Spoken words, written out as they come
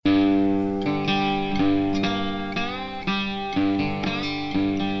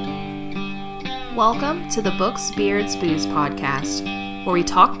Welcome to the Books, Beards, Booze podcast, where we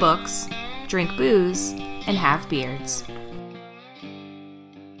talk books, drink booze, and have beards.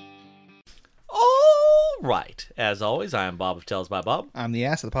 All right. As always, I am Bob of Tales by Bob. I'm the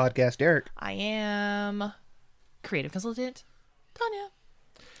ass of the podcast, Derek. I am creative consultant, Tanya.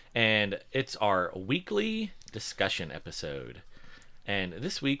 And it's our weekly discussion episode. And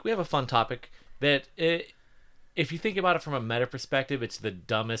this week, we have a fun topic that, if you think about it from a meta perspective, it's the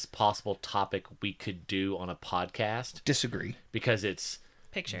dumbest possible topic we could do on a podcast. Disagree. Because it's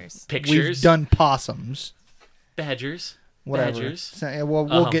Pictures. We've done possums. Badgers. Whatever. Badgers. So, well,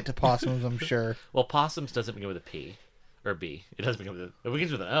 we'll get to possums, I'm sure. Well, possums doesn't begin with a P. Or B. It doesn't begin with a... It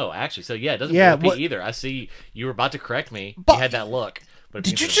begins with an O, actually. So, yeah, it doesn't begin with a P either. I see you were about to correct me. You had that look. But it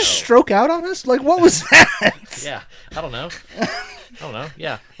did you begins with just an O. stroke out on us? Like, what was that? Yeah. I don't know.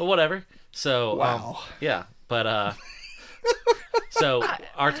 Yeah. But whatever. So, Wow. Yeah. But, so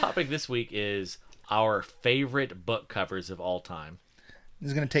our topic this week is our favorite book covers of all time. This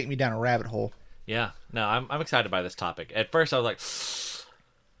is going to take me down a rabbit hole. Yeah. No, I'm excited by this topic. At first I was like,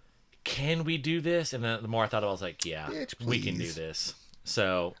 can we do this? And then the more I thought about it, I was like, yeah, Bitch, we can do please. this.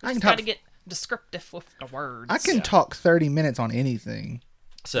 So, I can Just talk. gotta get descriptive with the words. I can talk 30 minutes on anything.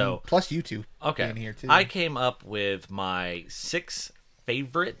 so Plus you two. okay. In here too. I came up with my 6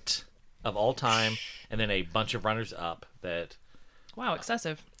 favorite of all time and then a bunch of runners up that, Wow,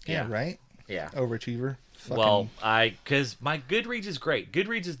 excessive. yeah, right? yeah. Overachiever. Fucking, Well, because my Goodreads is great.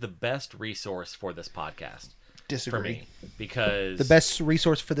 Goodreads is the best resource for this podcast disagree. for me because The best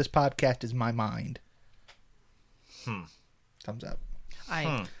resource for this podcast is my mind. Thumbs up.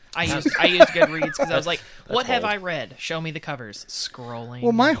 I used Goodreads because I was like, what have bold. I read? Show me the covers. Scrolling.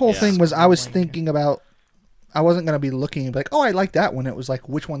 Well, my whole Yeah. thing was I was Scrolling. thinking about. I wasn't going to be looking like, oh, I like that one. It was like,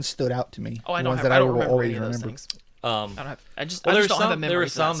 which one stood out to me? Oh, I The don't ones have. that I don't will remember always any of those remember. things. um, I don't have. I just well, don't have a memory. there were for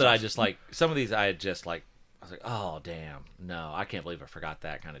some that I stuff. just like. Some of these I had just like. I was like, oh damn, no, I can't believe I forgot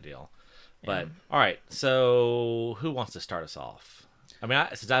that kind of deal. But all right, so who wants to start us off? I mean,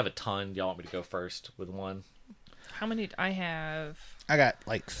 since I have a ton, y'all want me to go first with one? How many? I have. I got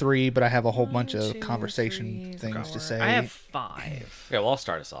like 3, but I have a whole bunch of 2, conversation 3, things to 4. say. I have 5. Okay, well, I'll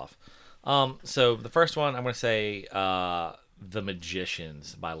start us off. So the first one I'm going to say, "The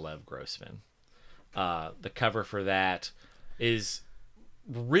Magicians" by Lev Grossman. The cover for that is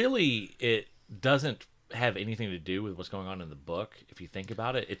really, it doesn't have anything to do with what's going on in the book. If you think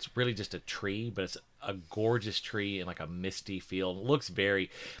about it, it's really just a tree, but it's a gorgeous tree in like a misty field. It looks very,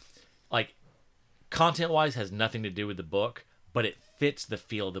 like, content-wise has nothing to do with the book, but it fits the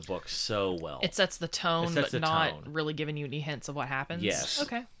feel of the book so well. It sets the tone, It sets but the not tone. really giving you any hints of what happens. Yes.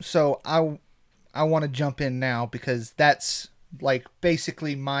 Okay. So I want to jump in now because that's like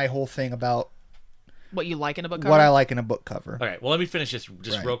basically my whole thing about What you like in a book cover? what I like in a book cover. Okay, well, let me finish this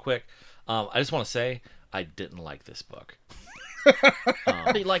just Right. real quick. I just want to say I didn't like this book.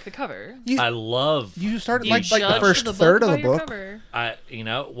 But you like the cover. I love You started You like the judged first book third of by the your book. cover.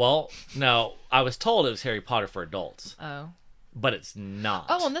 no, I was told it was Harry Potter for adults, Oh. but it's not.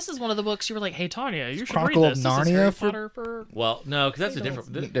 Oh, and this is one of the books you were like, "Hey, Tanya, you should Chronicle read of this. This is Narnia Harry for- Potter for." Well, no, because that's a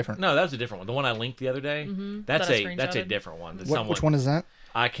different. Different. No, that was a different one. The one I linked the other day. That's that I a screenshotted? different one. That Which one is that?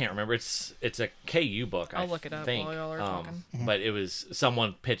 I can't remember. It's a KU book. I'll I look it up think. while y'all are talking. But it was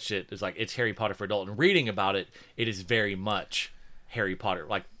someone pitched it. It's like it's Harry Potter for adult. And reading about it, it is very much Harry Potter,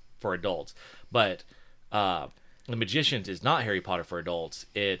 like for adults. But The Magicians is not Harry Potter for adults.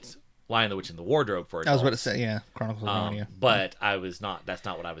 It's Lion, the Witch, and the Wardrobe for adults. I was about to say, yeah, Chronicles of Narnia. But I was not. That's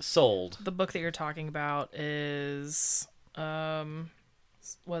not what I was sold. The book that you're talking about is,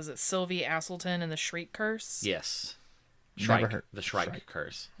 was it Sylvie Asselton and the Shriek Curse? Yes. Never Shrike. heard- The Shrike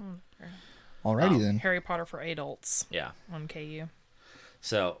Curse. Alrighty then. Harry Potter for adults Yeah. on KU.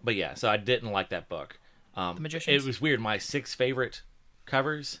 So I didn't like that book. The Magicians? It was weird. My 6 favorite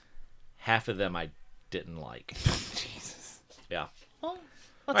covers, half of them I didn't like. Jesus. Yeah. Well,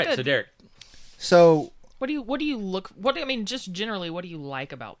 that's All right. good. So Derek, So What do you look? I mean, just generally, what do you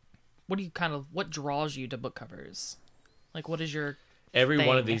like about? What draws you to book covers? Like, what is your every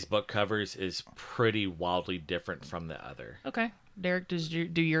one of thing? these book covers is pretty wildly different from the other. Okay, Derek, do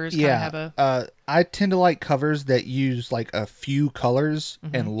yours kind of have yeah, a? I tend to like covers that use like a few colors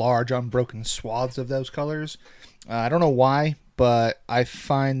Mm-hmm. and large unbroken swaths of those colors. I don't know why, but I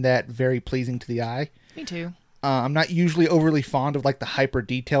find that very pleasing to the eye. Me too. I'm not usually overly fond of like the hyper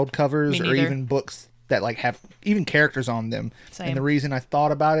detailed covers Me or neither. even books that like have even characters on them. Same. And the reason I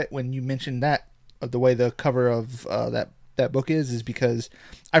thought about it when you mentioned that the way the cover of that book is because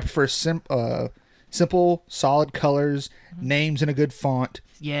I prefer simple, solid colors, names in a good font,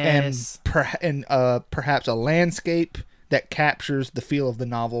 Yes. and perhaps a landscape that captures the feel of the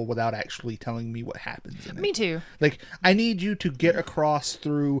novel without actually telling me what happens in it. Me too. Like, I need you to get across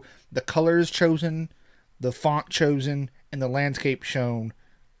through the colors chosen, the font chosen, and the landscape shown,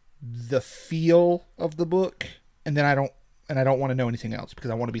 the feel of the book, and then I don't want to know anything else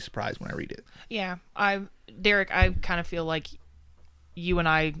because I want to be surprised when I read it. Yeah, Derek, I kind of feel like you and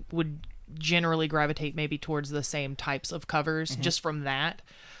I would generally gravitate maybe towards the same types of covers just from that.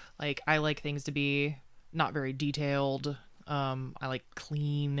 Like, I like things to be not very detailed. I like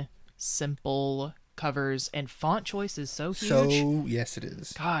clean, simple covers, and font choice is so huge. So, yes, it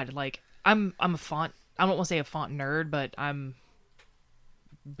is. God, like, I'm a font, I don't want to say a font nerd, but I'm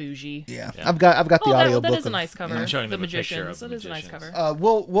bougie. Yeah. I've got the Oh, audio that book. is a nice cover. I'm showing The them a picture Magicians. of That is a nice Magicians. cover.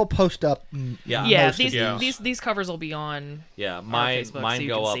 We'll post up. Yeah. Yeah, most of these covers will be on. Yeah, our mine Facebook, so mine you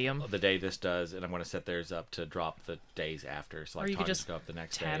go can see up 'em. the day this does, and I'm going to set theirs up to drop the days after. So Or like you could Tanya's just go up the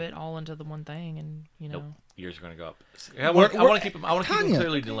next tab day. it all into the one thing, and Nope, yours are going to go up. I We're- want to keep them. I want to keep them Tanya,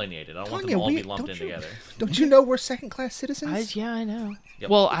 clearly delineated. I don't want Tanya, them all to we- be lumped don't in you- together. Don't you know we're second-class citizens? Yeah, I know. Yep.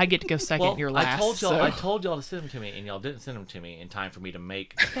 Well, I get to go second. Well, You're last. I so- told y'all to send them to me, and y'all didn't send them to me in time for me to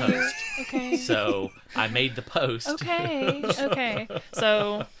make the post. Okay. So I made the post. Okay.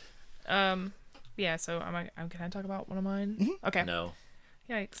 So, yeah. So can I talk about one of mine? Mm-hmm. Okay. No.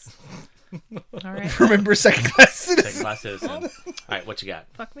 Yikes. All right. Remember second-class Second citizens. class citizen. All right, what you got?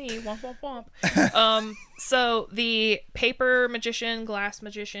 Fuck me. Womp womp womp. So the Paper Magician, Glass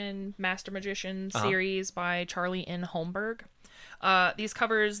Magician, Master Magician series by Charlie N. Holmberg. These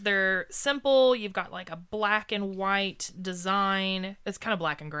covers, they're simple. You've got like a black and white design. It's kind of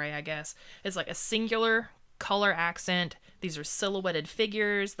black and gray, I guess. It's like a singular color accent. These are silhouetted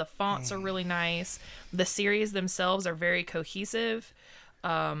figures. The fonts are really nice. The series themselves are very cohesive.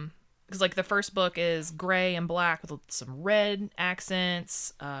 Because like the first book is gray and black with some red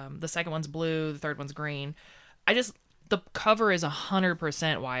accents. The second one's blue. The third one's green. The cover is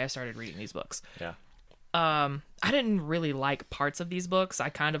 100% why I started reading these books. Yeah. I didn't really like parts of these books. I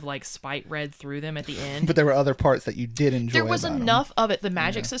kind of like spite read through them at the end. But there were other parts that you did enjoy. There was about 'em. enough of it. The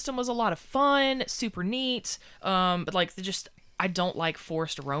magic system was a lot of fun, super neat. But like I don't like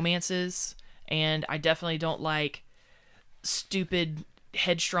forced romances, and I definitely don't like stupid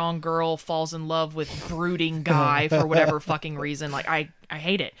headstrong girl falls in love with brooding guy for whatever fucking reason. Like I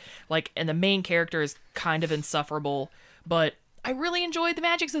hate it. Like, and the main character is kind of insufferable, but I really enjoyed the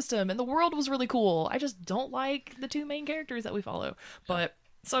magic system and the world was really cool. I just don't like the two main characters that we follow. But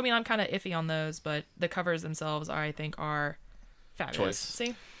so I mean, I'm kind of iffy on those, but the covers themselves I think are fabulous. Choice.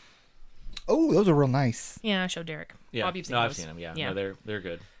 See? Oh, those are real nice. Yeah, I showed Derek. Yeah. Bob, you've seen no, those. I've seen them. Yeah. No, they're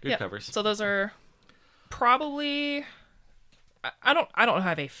good. Good Yeah. covers. So those are probably. I don't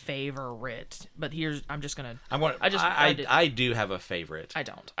have a favorite, but I'm just gonna. I do have a favorite. I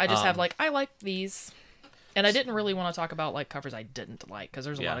don't. I just have like I like these, and I didn't really want to talk about like covers I didn't like because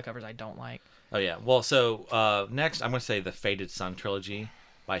there's a lot of covers I don't like. Oh yeah. Well, so next I'm going to say the Fated Sun trilogy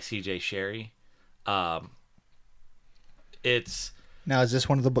by C.J. Sherry. It's Now, is this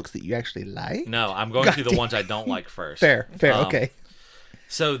one of the books that you actually like? no. I'm going through the ones I don't like first. Fair. Okay.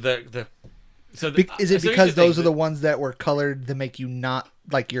 So the Is it so here's because the thing, those are the ones that were colored to make you not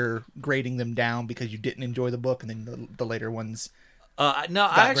like you're grading them down because you didn't enjoy the book, and then the later ones? no,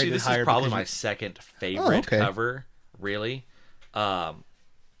 I actually graded this is higher probably because my you- second favorite okay. cover, really.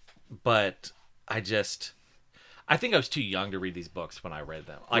 But I think I was too young to read these books when I read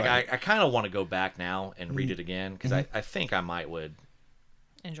them. Like Right. I kind of want to go back now and read it again because I think I might would.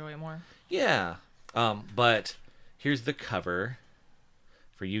 Enjoy it more. Yeah. But here's the cover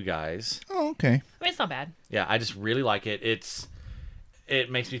for you guys. Oh, okay. I mean, it's not bad. Yeah, I just really like it. It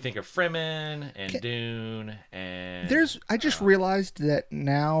makes me think of Fremen and Dune and I just realized that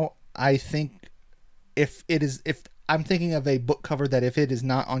now. I think if I'm thinking of a book cover that if it is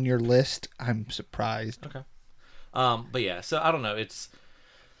not on your list, I'm surprised. Okay. But yeah, so I don't know. It's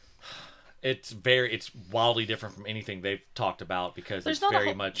wildly different from anything they've talked about because There's it's not a very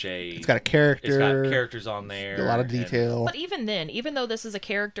whole- much It's got a character. It's got characters on there. a lot of and- detail. But even then, even though this is a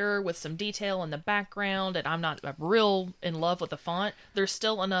character with some detail in the background, and I'm not real in love with the font, there's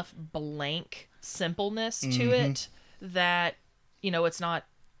still enough blank simpleness to it that it's not.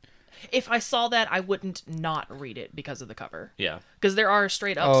 If I saw that, I wouldn't not read it because of the cover. Yeah. Because there are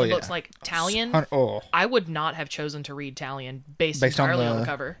straight up Oh, some yeah. books like Talion. Oh, I would not have chosen to read Talion based Based on entirely on the- the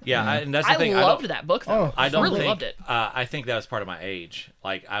cover. Yeah, and that's the I thing. loved that book though. Oh, I don't really think, loved it. I think that was part of my age.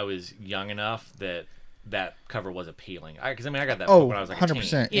 Like I was young enough that cover was appealing. Because I got that book when I was like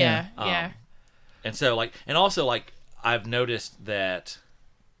 100%. a teen. Yeah, yeah. And so I've noticed that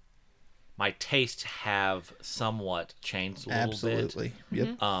my tastes have somewhat changed a little bit. Absolutely. Yep.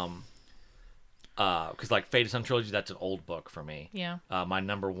 Mm-hmm. because like Fate of Sun Trilogy, that's an old book for me. Yeah. My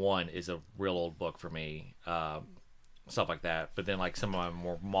number one is a real old book for me. Stuff like that. But then like some of my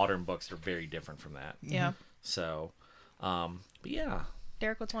more modern books are very different from that. Yeah. So, but yeah.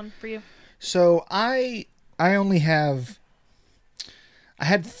 Derek, what's one for you? So I only have. I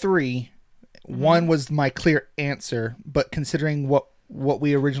had 3. One was my clear answer, but considering what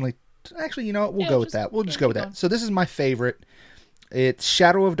we originally, actually, you know what? We'll go with that. We'll just go with that. So this is my favorite. It's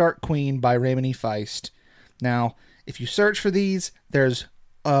Shadow of Dark Queen by Raymond E. Feist. Now, if you search for these, there's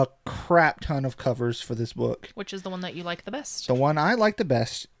a crap ton of covers for this book. Which is the one that you like the best? The one I like the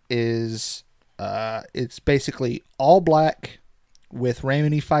best is it's basically all black with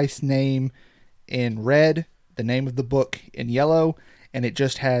Raymond E. Feist's name in red, the name of the book in yellow, and it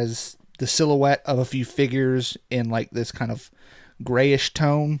just has the silhouette of a few figures in like this kind of grayish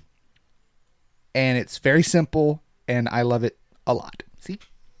tone. And it's very simple, and I love it a lot. See?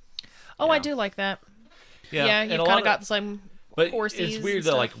 Oh, Yeah. I do like that. Yeah, and you've a kind lot of got the same But horses. it's weird and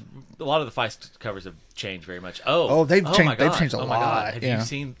though. Like stuff. a lot of the Feist covers have changed very much. They've changed- my they've God. changed a Oh my God. lot, Have yeah. you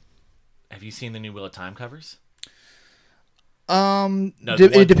seen? Have you seen the new Wheel of Time covers? No, the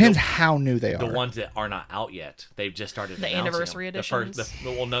it depends how new they The are. ones that are not out yet. They've just started The announcing anniversary them. editions?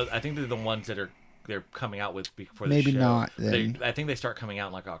 Well, no, I think they're the ones that they're coming out with before the Maybe show. not, then. I think they start coming out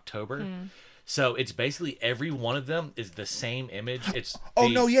in like October. Hmm. So it's basically every one of them is the same image. It's Oh,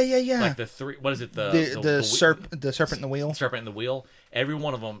 the- no, yeah. Like the 3. What is it? the serpent in the wheel. serpent and the wheel. Every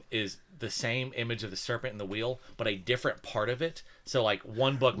one of them is the same image of the serpent and the wheel, but a different part of it. So like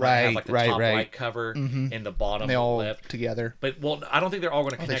one book might have like the top right cover and the bottom They all left. together. But well, I don't think they're all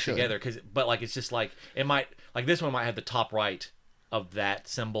going to connect should. together but like it's just like it might like this one might have the top right of that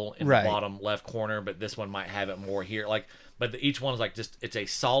symbol in Right. the bottom left corner, but this one might have it more here. Like, but each one is like just it's a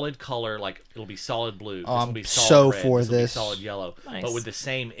solid color. Like it'll be solid blue. Oh, this I'm will be solid so red, for this will be this. solid yellow, Nice. but with the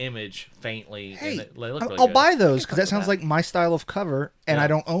same image faintly. Hey, and they look really I'll good. buy those because fuck that sounds with like my style of cover, and Yeah. I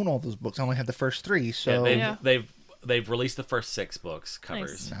don't own all those books. I only have the first 3, so Yeah, they've released the first 6 books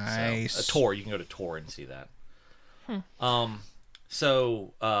covers. Nice. So, Tor, you can go to Tor and see that.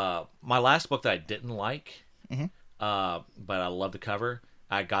 So my last book that I didn't like, but I love the cover.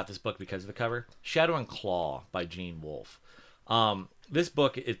 I got this book because of the cover. Shadow and Claw by Gene Wolfe. This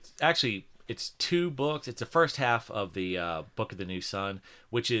book, it's 2 books. It's the first half of the Book of the New Sun,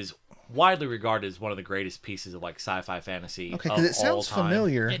 which is widely regarded as one of the greatest pieces of like sci-fi fantasy. okay, of because it all sounds time.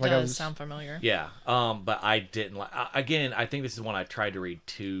 familiar. It like does sound familiar. Yeah, but I didn't like. Again, I think this is one I tried to read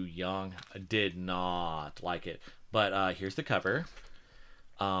too young. I did not like it. But here's the cover.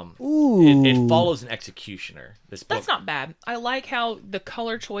 Ooh, It follows an executioner. This book. That's not bad. I like how the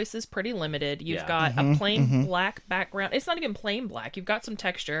color choice is pretty limited. You've Yeah. got a plain black background. It's not even plain black. You've got some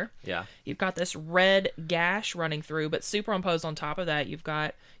texture. Yeah. You've got this red gash running through, but superimposed on top of that, you've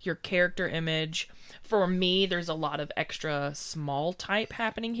got your character image. For me, there's a lot of extra small type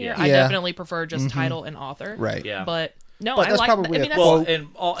happening here. Yeah. I Yeah. definitely prefer just title and author. right. Yeah. But no, But I that's like probably that. I a mean, that's Well, quote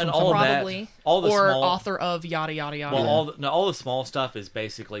and all of probably that, all the or small author of yada yada yada. Well, all the small stuff is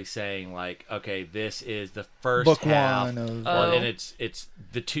basically saying like, okay, this is the first Book half. one of- Well, Oh. and it's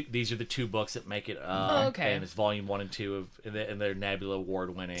the 2. These are the 2 books that make it. Oh, okay. And it's volume 1 and 2 and they're Nebula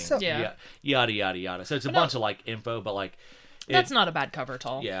Award winning. So- Yeah. Yada yada yada. So it's a But no. bunch of like info, but like. That's not a bad cover at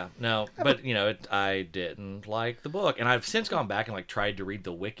all. Yeah, no, but you know, I didn't like the book, and I've since gone back and like tried to read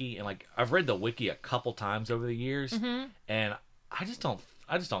the wiki, and like I've read the wiki a couple times over the years, and I just don't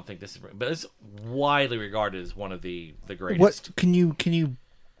think this is. But it's widely regarded as one of the greatest. What can you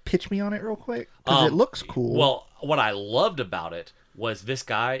pitch me on it real quick? Because it looks cool. Well, what I loved about it was this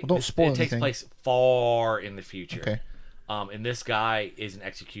guy. Well, don't spoil it takes anything. place far in the future. Okay. And this guy is an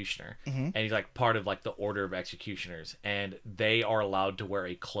executioner, and he's like part of like the order of executioners, and they are allowed to wear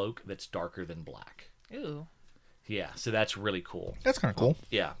a cloak that's darker than black. Ooh. Yeah, so that's really cool. that's kind of cool.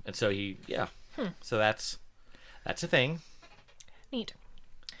 Yeah, and so so that's a thing. Neat.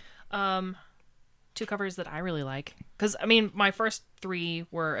 2 covers that I really like. Because, I mean, my first 3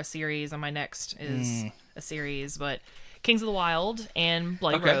 were a series, and my next is a series, but Kings of the Wild and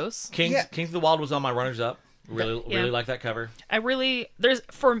Bloody Rose. Kings Yeah. Kings of the Wild was on my runners up. Really Yeah. really like that cover. I really, this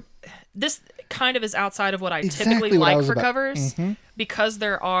kind of is outside of what I Exactly typically what I like was for about- covers, because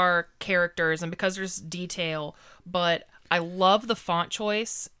there are characters and because there's detail, but I love the font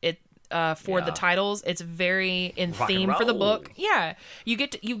choice. For the Yeah. titles, it's very in Rock and theme for the roll. book. Yeah, you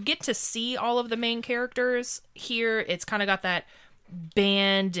get to see all of the main characters here. It's kind of got that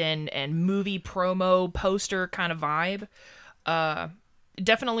band and movie promo poster kind of vibe.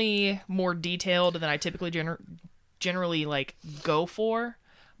 Definitely more detailed than I typically generally like go for,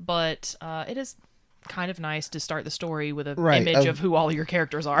 but it is kind of nice to start the story with an Right, image of who all your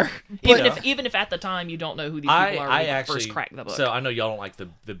characters are, even if at the time you don't know who these people are when you first crack the book. So I know y'all don't like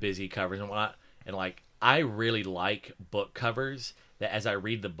the busy covers and whatnot, and like I really like book covers that as I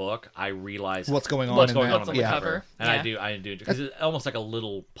read the book, I realize What's going on what's in going that. on the Yeah. cover, and Yeah. I do because it's almost like a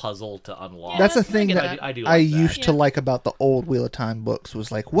little puzzle to unlock. That's the I thing get that that. I do I like that. used to like about the old Wheel of Time books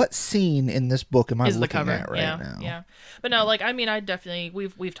was like, what scene in this book am I is the looking cover at right yeah now? yeah but no, like I mean, I definitely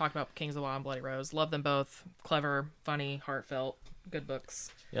we've talked about Kings of Law and Bloody Rose. Love them both. Clever, funny, heartfelt, good books.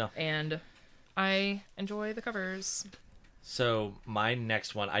 Yeah. And I enjoy the covers. So my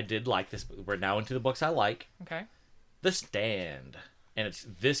next one, I did like this. We're now into the books I like. Okay. The Stand, and it's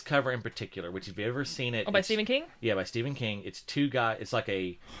this cover in particular. Which if you've ever seen it, By it's- Stephen King. Yeah, by Stephen King. It's two guys. It's like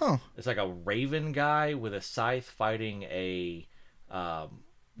a raven guy with a scythe fighting a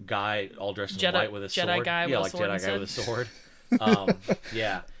guy all dressed in white with a sword. Jedi guy yeah, with a like sword Jedi guy instead. with a sword.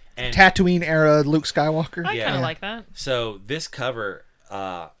 Yeah, and Tatooine era Luke Skywalker. I Yeah. kind of like that. so this cover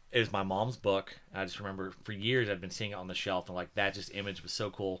is my mom's book. I just remember for years I'd been seeing it on the shelf, and like that just image was so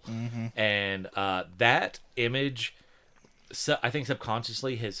cool. And that image, so I think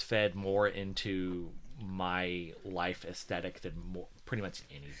subconsciously has fed more into my life aesthetic than pretty much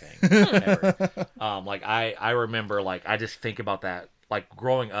anything ever. Like I remember, like I just think about that, like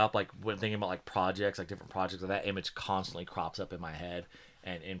growing up, like when thinking about like projects, like different projects, that image constantly crops up in my head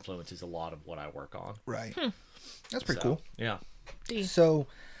and influences a lot of what I work on. Right. That's pretty So, cool. Yeah. So,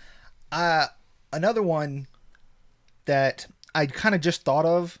 another one that I kind of just thought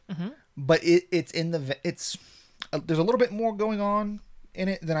of, but it's in the there's a little bit more going on in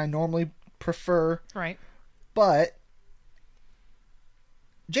it than I normally prefer, Right. but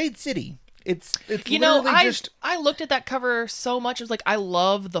Jade City. It's You know, literally just I looked at that cover so much. I was like, I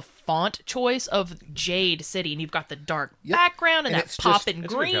love the font choice of Jade City, and you've got the dark Yep. background and, And that it's popping it's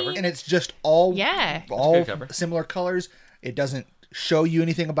a good cover. green. and it's just all Yeah. all good cover. similar colors. It doesn't show you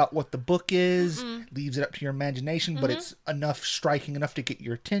anything about what the book is. Leaves it up to your imagination, but it's striking enough to get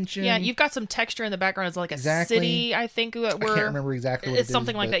your attention. Yeah, you've got some texture in the background. It's like a Exactly. city, I think. I can't remember exactly what It's it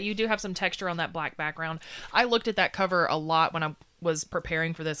something is, like but- that. You do have some texture on that black background. I looked at that cover a lot when I was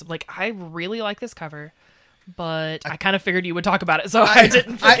preparing for this. I'm like, I really like this cover, but I kind of figured you would talk about it, so I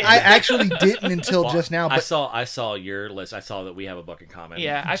didn't. Pick I it. actually didn't until just now. I But saw your list. I saw that we have a book in common.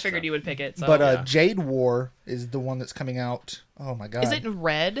 Yeah, I figured you would pick it. So. but Jade War is the one that's coming out. Oh my god! is it in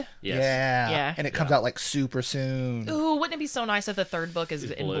red? Yes. Yeah, Yeah. and it comes out like super soon. Ooh, wouldn't it be so nice if the third book is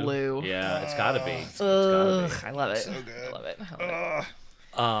It's in blue? Yeah, it's gotta be. It's Ugh, gotta I love it. I love it. I love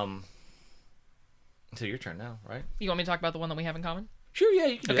it. be. So your turn now, right? You want me to talk about the one that we have in common? Sure. Yeah,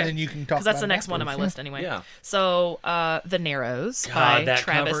 you can do And that. then you can talk Because that's about the it next one on my afterwards. list anyway. Yeah. So, The Narrows God, by that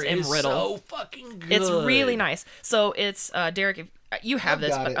Travis cover M. is Riddle. so fucking good. It's really nice. So it's Derek. If, you have I've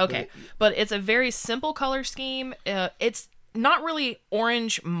this, got but it, okay. But it's a very simple color scheme. It's not really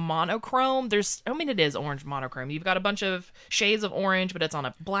orange monochrome. It is orange monochrome. You've got a bunch of shades of orange, but it's on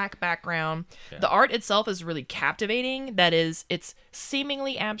a black background. The art itself is really captivating. It's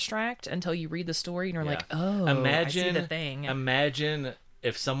seemingly abstract until you read the story and you're like, oh, I see the thing. Imagine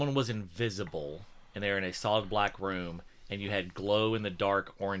if someone was invisible and they're in a solid black room and you had glow in the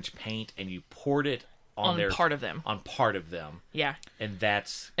dark orange paint and you poured it on part of them. On part of them. Yeah. And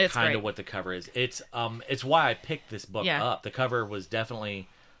that's It's kind great. of what the cover is. It's why I picked this book Yeah. up. The cover was definitely,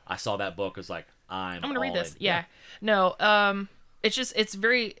 I saw that book, was like, I'm gonna read all this. in. Yeah. No,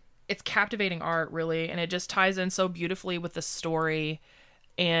 it's captivating art, really, and it just ties in so beautifully with the story,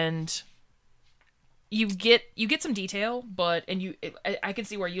 and you get some detail, I can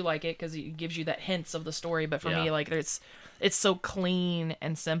see where you like it because it gives you that hints of the story. But for me, Yeah. like it's so clean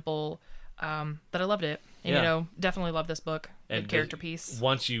and simple that I loved it, and Yeah. definitely love this book. Good character piece.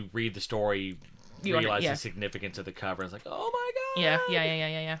 Once you read the story, you realize the significance of the cover. It's like, oh my god.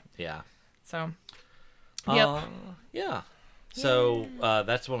 Yeah. Yeah. So, yep. Yeah. So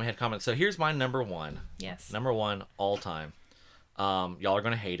that's when we had comments. So here's my number one. Yes. Number one all time. Y'all are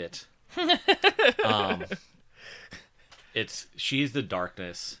gonna hate it. It's She's the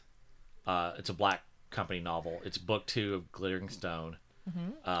Darkness. It's a Black Company novel. It's book 2 of Glittering Stone.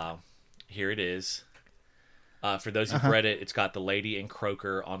 Here it is. For those who've read it, it's got the lady and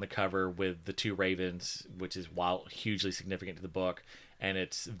Croaker on the cover with the 2 ravens, which is hugely significant to the book. And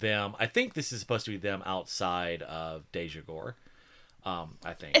it's them. I think this is supposed to be them outside of Dejagor.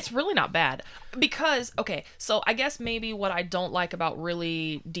 I think It's really not bad because, okay, so I guess maybe what I don't like about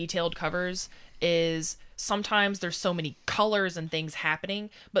really detailed covers is sometimes there's so many colors and things happening,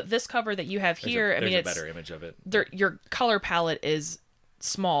 but this cover that you have here, there's a it's better image of it. your color palette is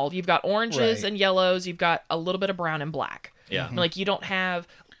small. You've got oranges Right. and yellows, you've got a little bit of brown and black. Yeah. Like you don't have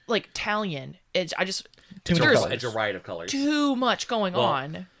like Talion I just Too many there's colors. It's a riot of colors. too much going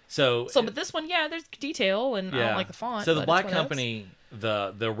on. So, But this one, yeah, there's detail, and I don't like the font. So the but Black it's one of those. Company,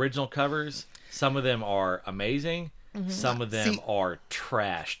 the original covers, some of them are amazing. Some of them See- are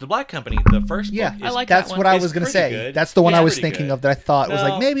trash. The Black Company, the first Yeah, book is I like that that's one. what I It's was gonna pretty say. good. That's the one Yeah, I was pretty thinking good. of that I thought was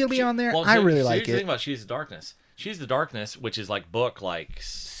like No, maybe it'll be on there. well, I so really here's like the thing it. about She's the Darkness. She's the Darkness, which is like book like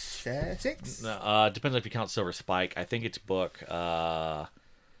 6. depends on if you count Silver Spike. I think it's book.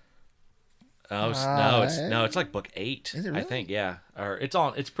 It's like book 8. Is it I really? think, yeah. Or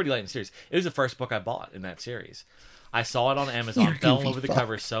it's pretty late in the series. It was the first book I bought in that series. I saw it on Amazon, You fell in goofy love with the fuck.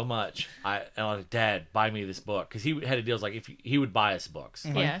 cover so much. I was like, Dad, buy me this book, because he had a deal. Like he would buy us books.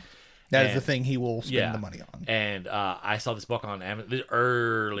 Yeah. That is the And- thing he will spend Yeah, the money on. And I saw this book on Amazon. The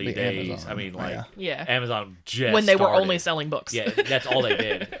early The days. Amazon, I mean, like Yeah. Amazon just When they were started. only selling books. Yeah, that's all they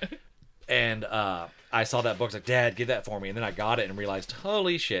did. And I saw that book. I was like, Dad, get that for me. And then I got it and realized,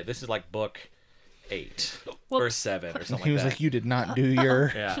 holy shit, this is like book 8 or Whoops. 7 or something He was like like, that. "You did not do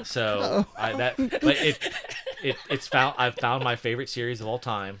your." Yeah, so I've found my favorite series of all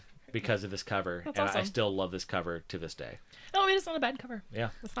time because of this cover, That's and I awesome. still love this cover to this day. No, it is not a bad cover. Yeah,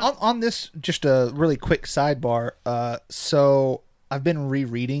 It's not. On this, just a really quick sidebar. So I've been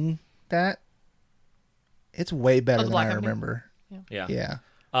rereading that. It's way better the than Black I Company? remember. yeah.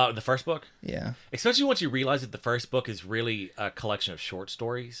 Yeah, The first book, yeah. especially once you realize that the first book is really a collection of short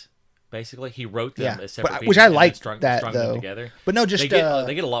stories. Basically, he wrote them Yeah. as separate But- pieces which I and then liked strung that, them though. together. But no, just they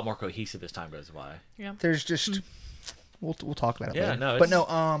get a lot more cohesive as time goes by. Yeah. there's just we'll talk about it Yeah, later. no, but it's-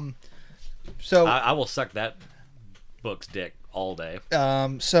 no, so I will suck that book's dick all day.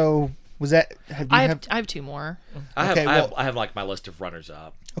 so was that? I have 2 more. Okay, I have like my list of runners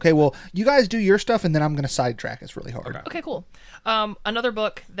up. Okay, well, you guys do your stuff, and then I'm gonna sidetrack. It's really hard. Okay. Okay, cool. Another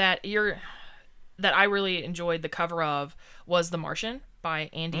book that I really enjoyed the cover of was The Martian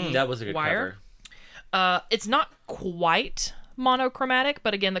by Andy That was a good Weir. cover. It's not quite monochromatic,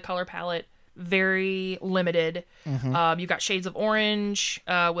 but again, the color palette very limited. You've got shades of orange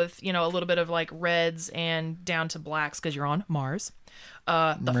with a little bit of like reds and down to blacks because you're on Mars.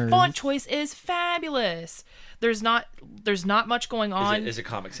 The font choice is fabulous. There's not much going on. Is it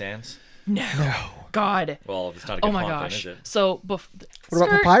Comic Sans? No. God. Well, if it's not a good Oh my font, gosh. then is it? So What about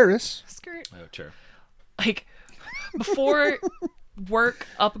Papyrus? Skirt. Oh, sure. Like before work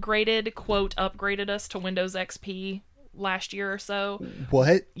upgraded us to Windows XP last year or so.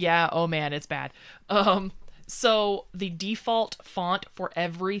 What? Yeah, oh man, it's bad. So the default font for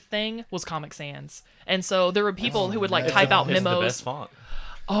everything was Comic Sans. And so there were people who would like type out It's the memos. best font.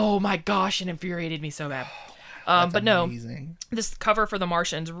 Oh my gosh, it infuriated me so bad. That's But no, amazing. this cover for The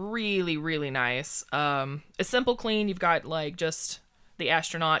Martian's really, really nice. It's simple, clean. You've got like just the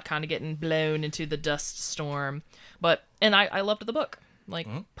astronaut kind of getting blown into the dust storm. And I loved the book. Like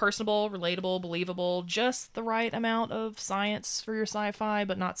personable, relatable, believable, just the right amount of science for your sci-fi,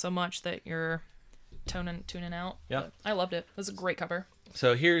 but not so much that you're tuning out. Yeah. But I loved it. It was a great cover.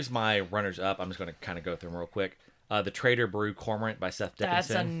 So here's my runners up. I'm just going to kind of go through them real quick. The Trader Brew Cormorant by Seth Dickinson. That's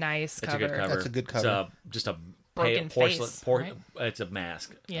a nice It's cover. a good cover. That's a good It's cover. just a Broken porcelain. face, right? It's a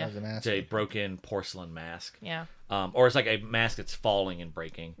mask. Yeah. That was a It's mask. a broken porcelain mask. Yeah. Or it's like a mask that's falling and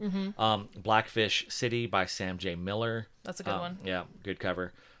breaking. Blackfish City by Sam J. Miller. That's a good one. Yeah, good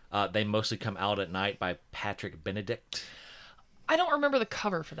cover. They Mostly Come Out at Night by Patrick Benedict. I don't remember the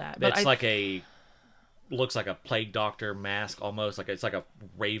cover for that, but Looks like a plague doctor mask almost. It's like a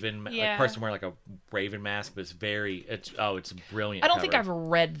raven, Yeah. a person wearing like a raven mask, but it's a brilliant I don't cover. think I've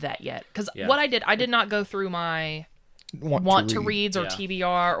read that yet. Because Yeah. what I did not go through my want to reads or Yeah.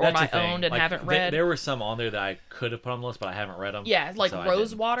 TBR or That's my the thing. owned and Like, haven't read. There were some on there that I could have put on the list, but I haven't read them. Yeah, like so I didn't.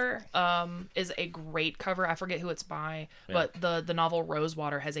 Rosewater is a great cover. I forget who it's by, but the novel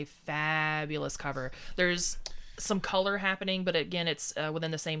Rosewater has a fabulous cover. There's some color happening, but again, it's within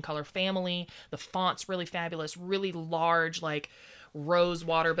the same color family. The font's really fabulous, really large, like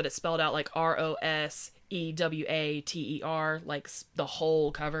Rosewater, but it's spelled out like ROSEWATER, like the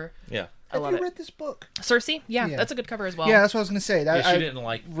whole cover. Yeah. I Have love you it. read this book? Cersei, yeah, Yeah. that's a good cover as well. Yeah, that's what I was gonna say. That, Yeah, I she didn't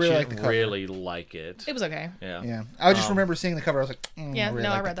like. really She like the didn't cover. really like it. It was okay. Yeah. Yeah, I just remember seeing the cover. I was like, Yeah, I really no,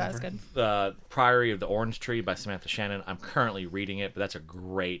 I like read that. cover. It's good. Priory of the Orange Tree by Samantha Shannon. I'm currently reading it, but that's a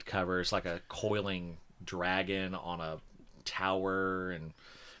great cover. It's like a coiling dragon on a tower and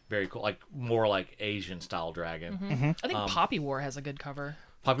very cool, like more like Asian style dragon. I think Poppy War has a good cover.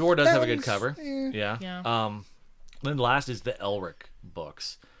 Poppy War does That have a good one's- cover. yeah. Yeah. Then last is the Elric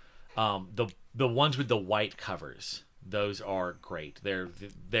books. The ones with the white covers. Those are great.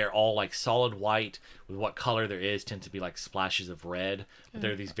 They're all like solid white with what color there is tend to be like splashes of red. But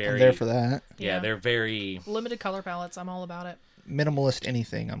they're these very I'm there for that. yeah, Yeah. they're very Limited color palettes. I'm all about it. minimalist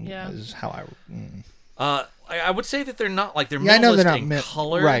anything. Yeah. Is how I. I would say that they're not like they're Yeah, I know they're minimalist not in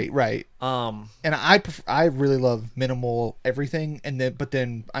color. Right. Um, And I really love minimal everything, but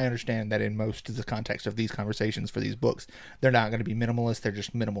then I understand that in most of the context of these conversations for these books, they're not going to be minimalist. They're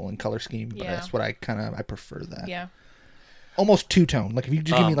just minimal in color scheme. But Yeah. that's what I prefer that. Yeah. Almost two-tone. Like if you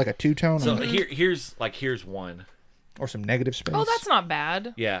just give me like a two-tone so here's one. or some negative space. Oh, that's not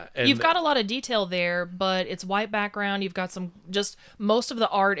bad. Yeah, and You've got a lot of detail there, but it's white background. You've got most of the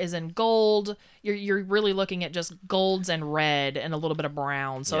art is in gold. You're really looking at just golds and red and a little bit of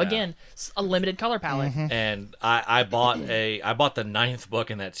brown. So Yeah. again, a limited color palette. And I bought the 9th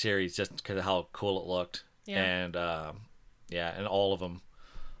book in that series just because of how cool it looked. Yeah. And and all of them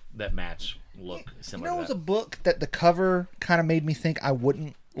that match look similar. You know, it to was that. a book that the cover kind of made me think I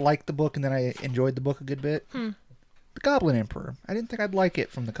wouldn't like the book, and then I enjoyed the book a good bit. The Goblin Emperor. I didn't think I'd like it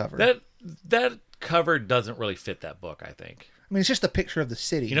from the cover. That cover doesn't really fit that book, I think. I mean, it's just a picture of the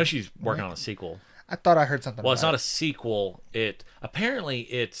city. You know, she's working on a sequel. I thought I heard something. Well, about it's not it. a sequel. Apparently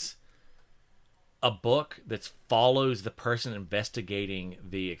it's a book that follows the person investigating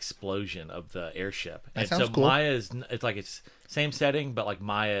the explosion of the airship. That And sounds so cool. Maya it's same setting, but like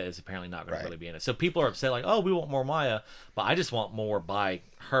Maya is apparently not going Right. to really be in it. So people are upset, like, oh, we want more Maya, but I just want more by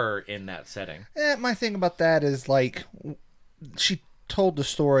her in that setting. My thing about that is like she told the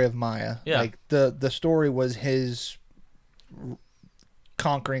story of Maya. Yeah. Like the story was his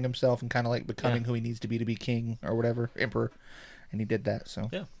conquering himself and kind of like becoming Yeah. who he needs to be king or whatever, emperor, and he did that. So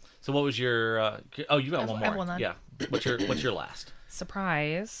Yeah. So what was your? Oh, you got one I have more. one then. Yeah. What's your last?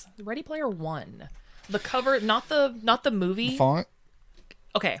 Surprise! Ready Player One. The cover, not the movie. font.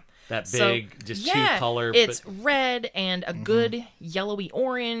 Okay. That So, big, just yeah, two color. It's but red and a good yellowy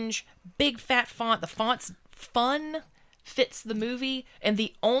orange, big fat font. The font's fun, fits the movie, and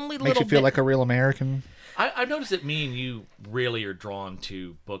the only Makes little you feel bit, like a real American. I've noticed that me and you really are drawn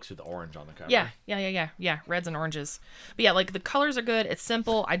to books with orange on the cover. Yeah. Reds and oranges. But yeah, like the colors are good. It's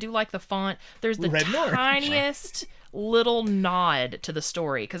simple. I do like the font. There's the Red and orange. tiniest little nod to the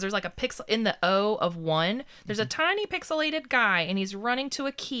story because there's like a pixel in the O of one. There's a tiny pixelated guy and he's running to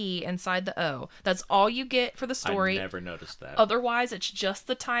a key inside the O. That's all you get for the story. I never noticed that. Otherwise, it's just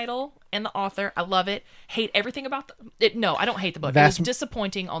the title and the author. I love it. Hate everything about it. No, I don't hate the book. It was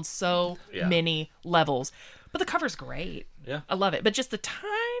disappointing on so Yeah. many levels. But the cover's great. Yeah. I love it. But just the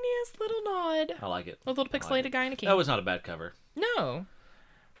tiniest little nod. I like it. A little I like pixelated it. guy in a key. That was not a bad cover. No.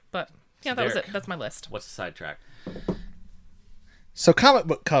 But yeah, that was Derek. it. That's my list. What's the sidetrack? So comic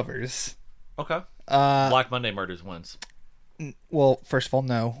book covers. Okay. Black Monday Murders wins. Well, first of all,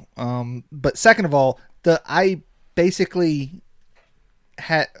 no. But second of all, I basically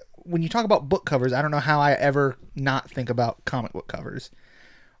had when you talk about book covers, I don't know how I ever not think about comic book covers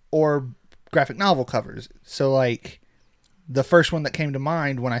or graphic novel covers. So like the first one that came to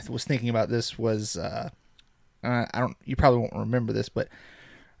mind when I was thinking about this was you probably won't remember this, but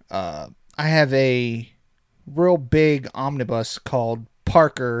I have a real big omnibus called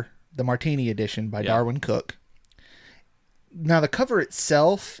Parker, the Martini Edition by Darwin Cook. Now the cover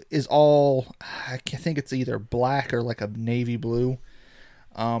itself is all, I think it's either black or like a navy blue,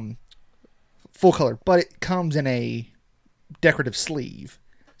 full color, but it comes in a decorative sleeve.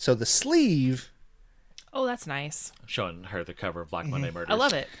 So the sleeve, Oh, that's nice. I'm showing her the cover of Black Monday Murders. I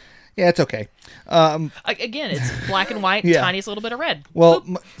love it. yeah, it's okay. Again, it's black and white, Yeah. tiniest little bit of red. Well,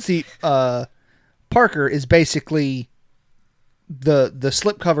 see, Parker is basically the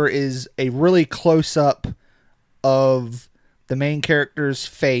slipcover is a really close up of the main character's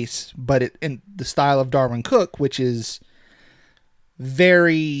face, but it in the style of Darwin Cook, which is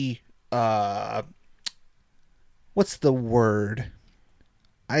very what's the word?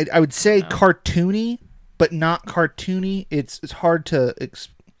 I would say cartoony, but not cartoony. It's hard to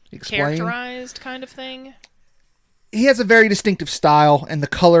explain. Characterized kind of thing. He has a very distinctive style, and the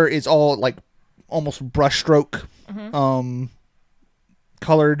color is all like almost brushstroke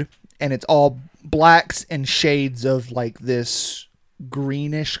colored, and it's all blacks and shades of like this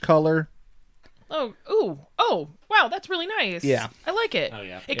greenish color. Oh, wow, that's really nice. Yeah. I like it. Oh,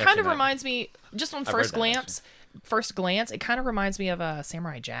 yeah. It Yeah, kind I've of seen that. reminds me, just on read first that, glance, it kind of reminds me of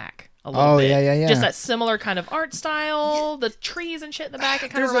Samurai Jack a little Oh, bit. yeah. Just that similar kind of art style, the trees and shit in the back.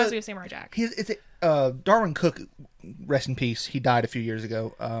 It kind of There's reminds a- me of Samurai Jack. Darwin Cook, rest in peace. He died a few years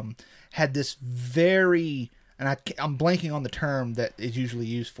ago. Had this very, and I'm blanking on the term that is usually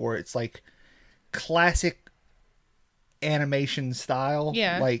used for it. It's like classic animation style.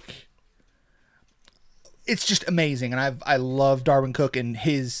 Yeah. Like it's just amazing, and I love Darwin Cook and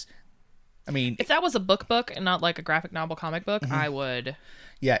his. I mean, If that was a book and not like a graphic novel comic book, Mm-hmm. I would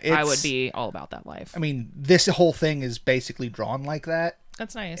be all about that life. I mean, this whole thing is basically drawn like that,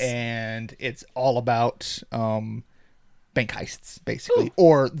 That's nice. and it's all about bank heists, basically,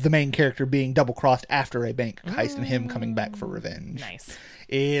 or the main character being double crossed after a bank heist and him coming back for revenge. Nice.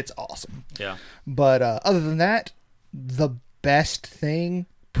 It's awesome. Yeah. But other than that, the best thing,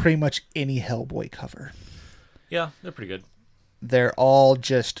 pretty much any Hellboy cover. Yeah, they're pretty good. They're all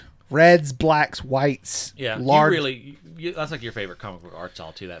just reds, blacks, whites. Yeah, large. that's like your favorite comic book art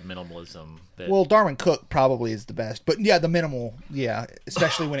style too. That minimalism. That, Well, Darwin Cook probably is the best, but yeah, the minimal. Yeah,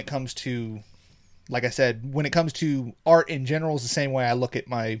 especially when it comes to, like I said, when it comes to art in general, is the same way I look at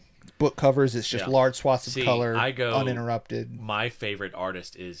my book covers. It's just Yeah. large swaths of See, color, I go- uninterrupted. my favorite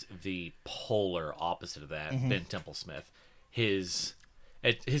artist is the polar opposite of that, Mm-hmm. Ben Templesmith. His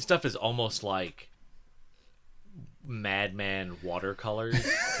stuff is almost like Madman watercolors,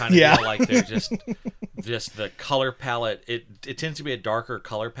 kind of Yeah. feel like they're just the color palette. It tends to be a darker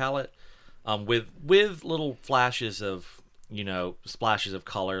color palette, with little flashes of splashes of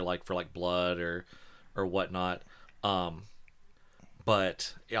color, like for like blood or whatnot.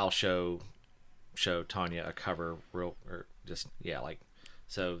 But I'll show Tanya a cover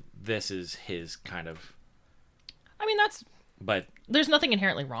so this is his kind of, I mean, but there's nothing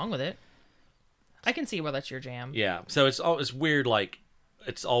inherently wrong with it. I can see why that's your jam. yeah, so it's weird, like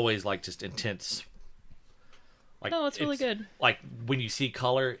it's always like just intense. Like, No, it's really good. Like when you see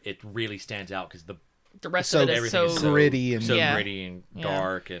color, it really stands out because The rest So of it is everything so is gritty and- so Yeah. gritty and Yeah.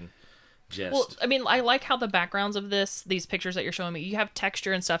 dark and just Well, I mean, I like how the backgrounds of these pictures that you're showing me, you have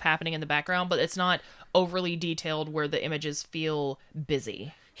texture and stuff happening in the background, but it's not overly detailed where the images feel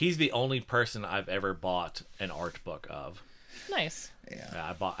busy. he's the only person I've ever bought an art book of. Nice.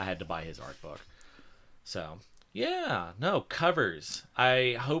 Yeah. I had to buy his art book. So yeah, no covers.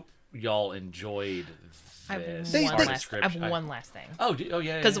 I hope y'all enjoyed I have this. They- one they- last. I have one last thing. Oh,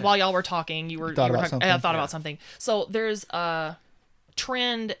 yeah. Because yeah. while y'all were talking, you were thought about talking, something? I thought Yeah. about something. So there's a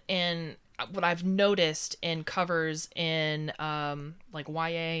trend in what I've noticed in covers in like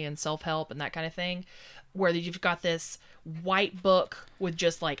YA and self-help and that kind of thing, where you've got this white book with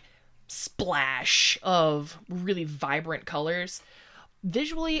just like splash of really vibrant colors.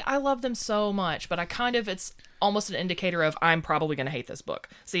 Visually, I love them so much, but it's almost an indicator of I'm probably going to hate this book.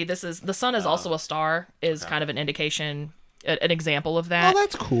 See, this is The Sun is Also a Star is kind of an indication, an example of that. Oh,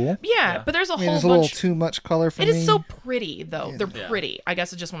 that's cool. Yeah, but there's a I mean, whole there's a little bunch. too much color for It me. is so pretty, though. They're Yeah. pretty. I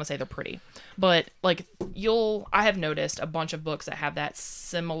guess I just want to say they're pretty. But like I have noticed a bunch of books that have that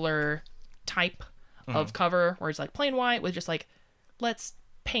similar type of cover, where it's like plain white with just like let's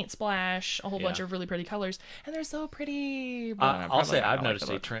paint splash a whole bunch Yeah. of really pretty colors, and they're so pretty. But I'm I'll probably say not I've gonna like noticed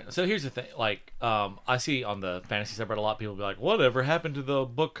the a book. trend. So here's the thing, like I see on the fantasy subreddit a lot of people be like, "Whatever happened to the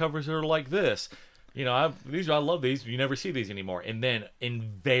book covers that are like this?" I love these. You never see these anymore. And then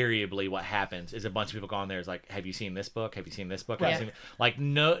invariably, what happens is a bunch of people go on there. Is like, "Have you seen this book? Have you seen this book?" Have you Right. seen it?" Like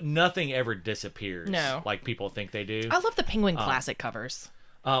nothing ever disappears. No. Like people think they do. I love the Penguin Classic covers.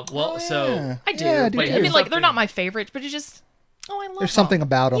 Well, so Yeah. I do. Yeah, but, I here's mean, like they're something- not my favorite, but it's just I love There's something them.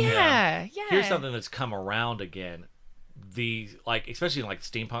 about them. Yeah. here's something that's come around again. Especially in like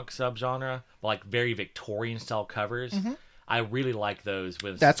steampunk subgenre, like very Victorian style covers. I really like those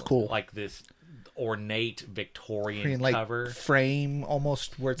with That's cool. Like this ornate Victorian And like cover. frame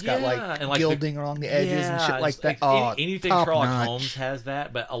almost where it's got Yeah, like and, like, gilding along the edges and shit like it's that. Oh, anything top Sherlock notch. Holmes has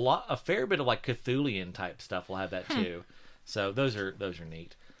that, but a fair bit of like Cthulhian type stuff will have that too. So those are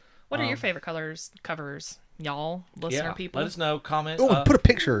neat. What are your favorite covers, y'all, listener Yeah, people? let us know. Comment. Oh, put a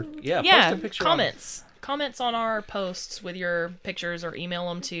picture. yeah, Yeah, post a picture. comments on our posts with your pictures, or email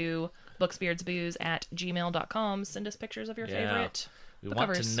them to booksbeardsbooze@gmail.com. Send us pictures of your favorite We book want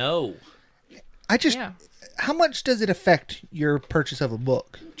covers. to know. I just, Yeah, how much does it affect your purchase of a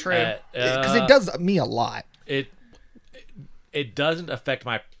book? true. Because it does me a lot. It doesn't affect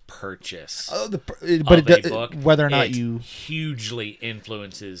my purchase. But of a book. whether or not It you hugely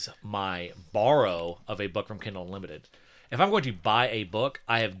influences my borrow of a book from Kindle Unlimited. If I'm going to buy a book,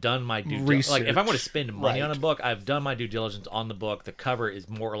 I have done my due diligence. Like if I'm going to spend money on a book, I've done my due diligence on the book. The cover is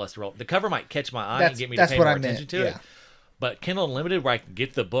more or less irrelevant. The cover might catch my eye and get me to that's pay what more I meant, attention to it. yeah. But Kindle Unlimited, where I can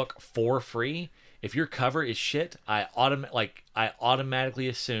get the book for free, if your cover is shit, I automatically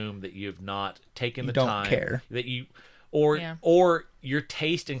assume that you have not taken the don't time care. that you, Yeah. or your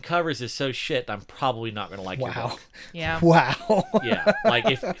taste in covers is so shit. I'm probably not going to like your wow, book. Yeah. wow. Yeah, like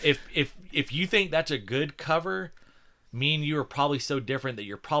if you think that's a good cover, me and you are probably so different that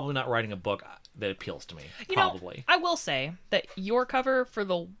you're probably not writing a book that appeals to me. You Probably. know, I will say that your cover with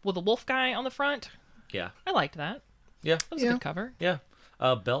the wolf guy on the front, Yeah. I liked that. Yeah. That was a Yeah. good cover. Yeah.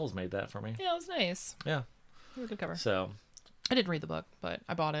 Bell's made that for me. Yeah, it was nice. Yeah. It was a good cover. So I didn't read the book, but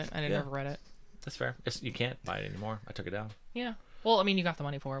I bought it. I Yeah. never read it. that's fair. You can't buy it anymore. I took it down. Yeah. Well, I mean, you got the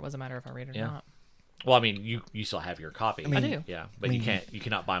money for it. It wasn't a matter if I read it Yeah. or not. Well, I mean, you still have your copy. mean- I do. Yeah, but you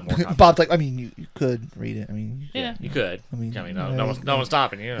cannot buy more copies. Bob's like, I mean, you could read it. I mean, Yeah. You could. I mean, no one's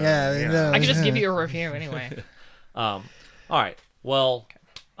stopping you. Yeah, no. I could just give you a review anyway. All right. Well,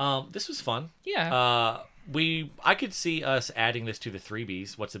 this was fun. Yeah. I could see us adding this to the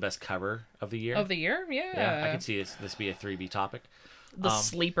 3Bs. What's the best cover of the year? Of the year? Yeah. Yeah, I could see this be a 3B topic. The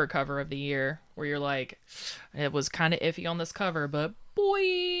sleeper cover of the year, where you're like, it was kind of iffy on this cover, but boy.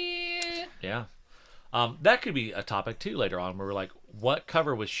 Yeah. That could be a topic too later on, where we're like, what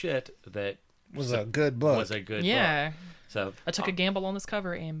cover was shit that was a good book. was a good Yeah. book? So I took a gamble on this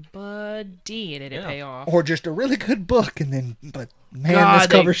cover, and buddy, did it Yeah. pay off. or just a really good book, and then, but man, God, this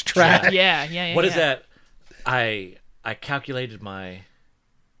cover's trash. Yeah. what is that? I calculated my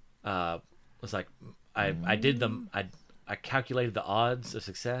was like I did them I calculated the odds of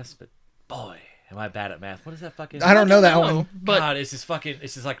success, but boy, am I bad at math. What is that fucking I don't know that No, one. but God, it's this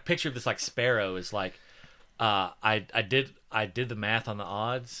like picture of this like sparrow is like I did the math on the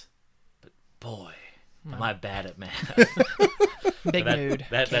odds, but boy, am I bad at math. big mood.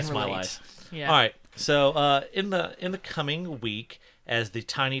 That's Can my relate. life. Yeah. All right. So in the coming week, as the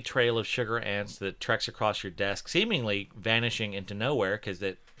tiny trail of sugar ants that treks across your desk, seemingly vanishing into nowhere because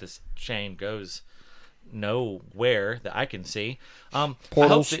this chain goes nowhere that I can see.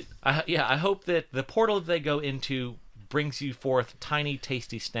 Portals. I hope that the portal that they go into brings you forth tiny,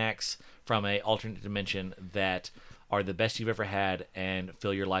 tasty snacks from a alternate dimension that are the best you've ever had and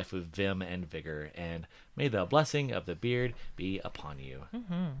fill your life with vim and vigor. And may the blessing of the beard be upon you.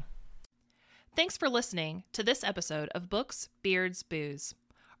 Thanks for listening to this episode of Books, Beards, Booze.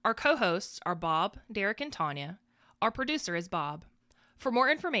 Our co-hosts are Bob, Derek, and Tanya. Our producer is Bob. For more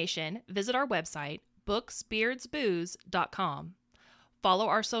information, visit our website, booksbeardsbooze.com. Follow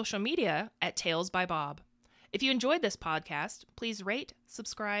our social media at Tales by Bob. If you enjoyed this podcast, please rate,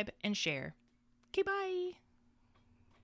 subscribe, and share. Okay, bye.